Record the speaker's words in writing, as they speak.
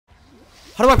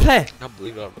How do I play? I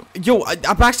believe it. Yo,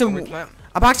 I'm actually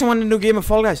wanting a new game of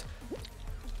Fall Guys.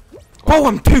 Bro,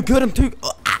 I'm too good. I'm too.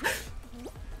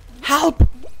 Help!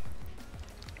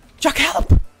 Jack,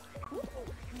 help!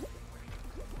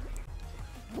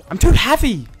 I'm too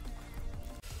heavy.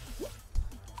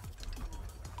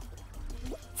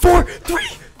 4, 3,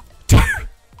 2.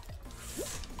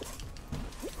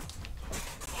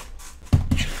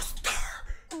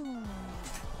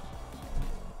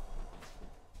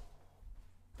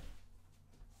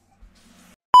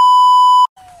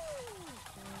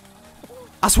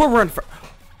 I swear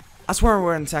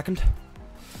we're in second.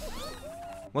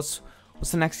 What's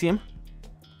the next game?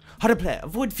 How to play?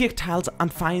 Avoid fake tiles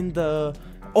and find the.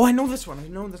 Oh, I know this one.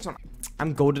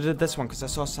 I'm goated at this one because I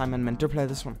saw Simon Minter play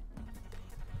this one.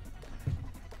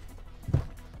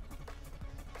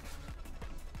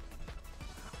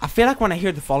 I feel like when I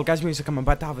hear the Fall Guys music, I'm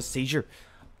about to have a seizure.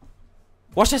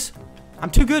 Watch this.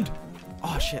 I'm too good.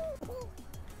 Oh shit.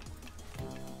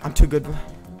 I'm too good, bro.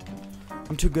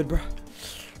 I'm too good, bro.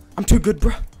 I'm too good,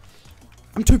 bro.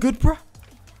 I'm too good, bro.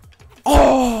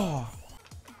 Oh!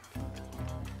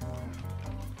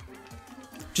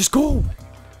 Just go.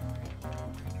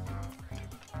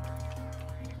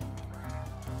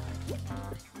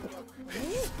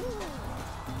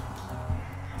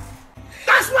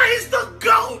 That's why he's the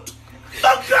GOAT!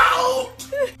 The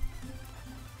GOAT!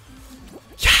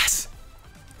 Yes!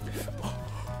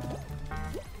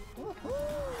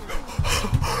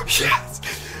 Yes!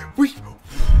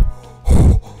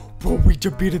 Bro, we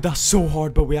debated that so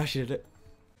hard, but we actually did it.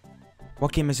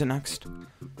 What game is it next?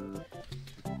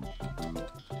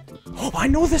 Oh, I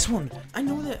know this one! I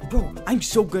know that, bro. I'm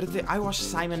so good at it. I watched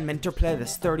Simon Minter play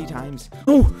this 30 times.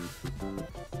 Oh!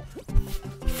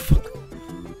 Fuck.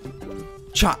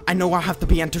 Chat, I know I have to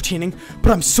be entertaining,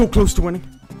 but I'm so close to winning.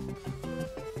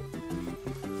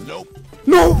 Nope.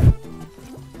 No! Nope.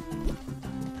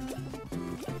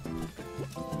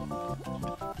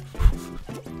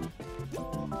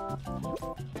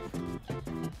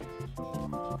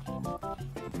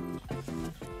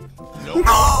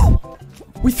 No!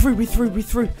 We threw.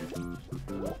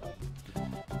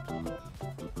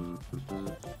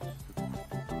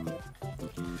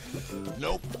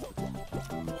 Nope.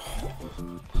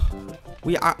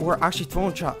 We're actually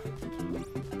throwing, chat.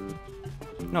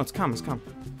 No, it's calm.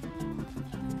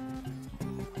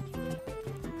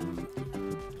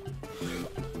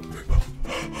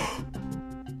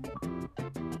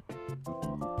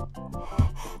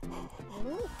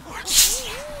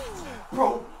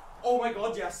 Bro, oh my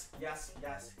god, yes.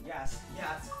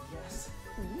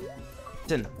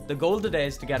 Listen, the goal today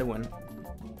is to get a win.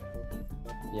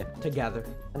 Yeah. Together.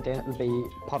 And then it'll be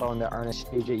put on the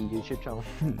Ernest PG YouTube channel.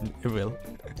 It will.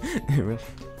 It will.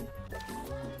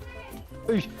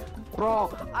 Oosh,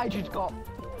 bro, I just got.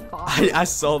 I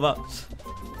saw that.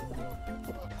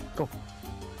 Go.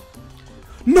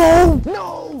 No!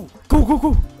 No!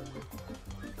 Go!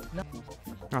 No.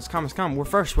 No, it's calm. We're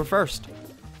first.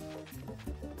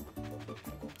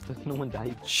 No one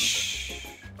died. Shh.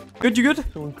 Good, you good?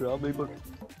 Someone grabbed me, but.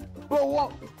 Bro,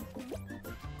 what?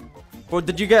 Or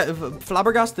did you get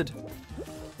flabbergasted?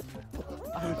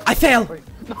 I fail!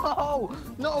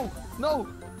 No!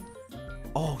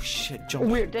 Oh shit, jump.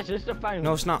 Weird, this is the final.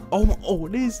 No, it's not. Oh,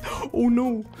 it is. Oh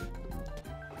no.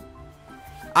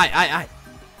 I.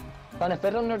 Can I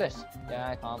fit under this? Yeah,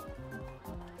 I can't.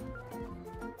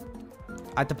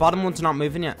 At the bottom one's not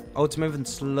moving yet. Oh, it's moving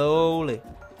slowly.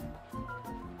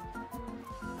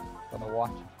 Gonna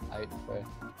watch out for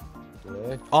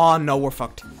good. Oh no, we're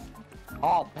fucked.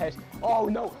 Oh, piss. Oh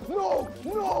no!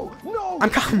 I'm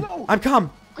calm. No. I'm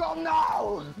calm. Come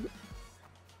now!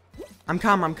 I'm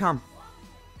calm.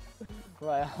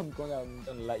 Right, I'm gonna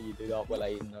let you do that while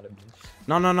I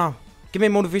not a No. Give me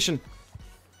motivation.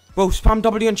 Bro, spam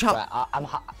W in chat. Right,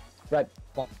 right,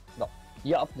 no.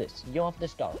 You up this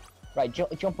door. Right,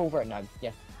 jump over it now.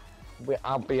 Yeah.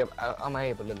 Am I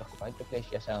able to look about the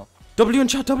place yourself? W in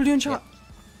chat. Yeah.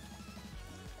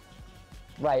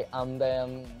 Right, and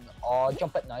then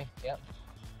jump it now. Yeah.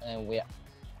 And wait.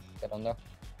 Get under.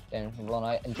 Then run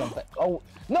out and jump it. Oh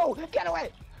no! Get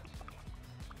away!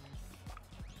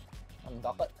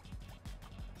 Undock it.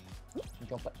 And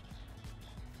jump it.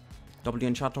 W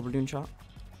in chat.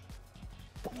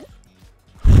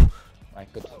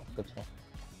 Right, good stuff.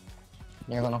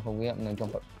 You're gonna have to wait and then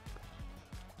jump it.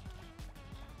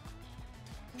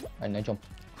 Right, now jump.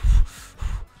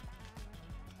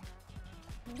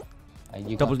 Right,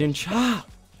 you W in chat.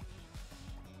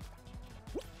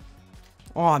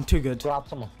 Oh, I'm too good. Grab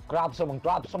someone.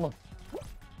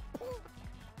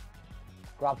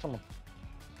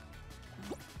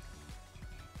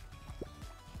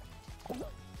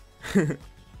 You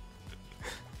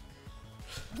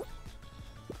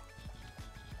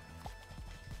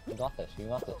got this, you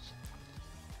got this.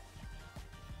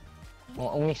 Oh,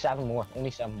 only 7 more,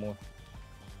 only 7 more.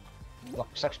 Look,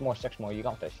 6 more, you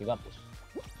got this, you got this.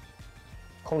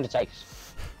 Call the takes.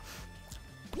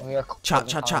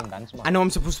 Chat. I know I'm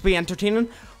supposed to be entertaining.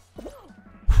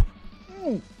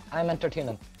 I'm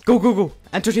entertaining. Go.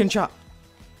 Entertain chat.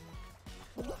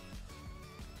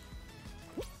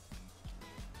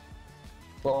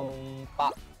 Boom,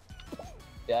 bop.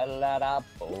 Da-la-da,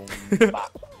 boom,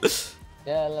 bop.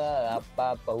 Da-la-da,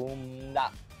 ba, boom, da.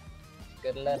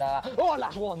 Da-la-da. Oh,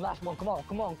 last one, come on,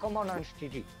 Orange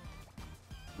GG.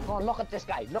 Come on, look at this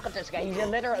guy, he's a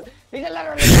literal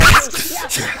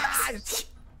yes!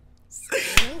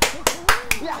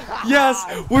 Yes,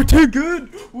 we're too good,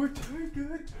 bro. We're too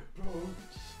good.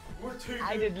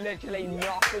 I did literally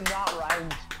nothing that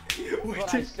round.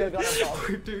 But I still got a ball.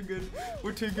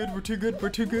 We're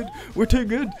too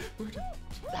good.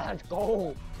 Let's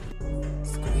go.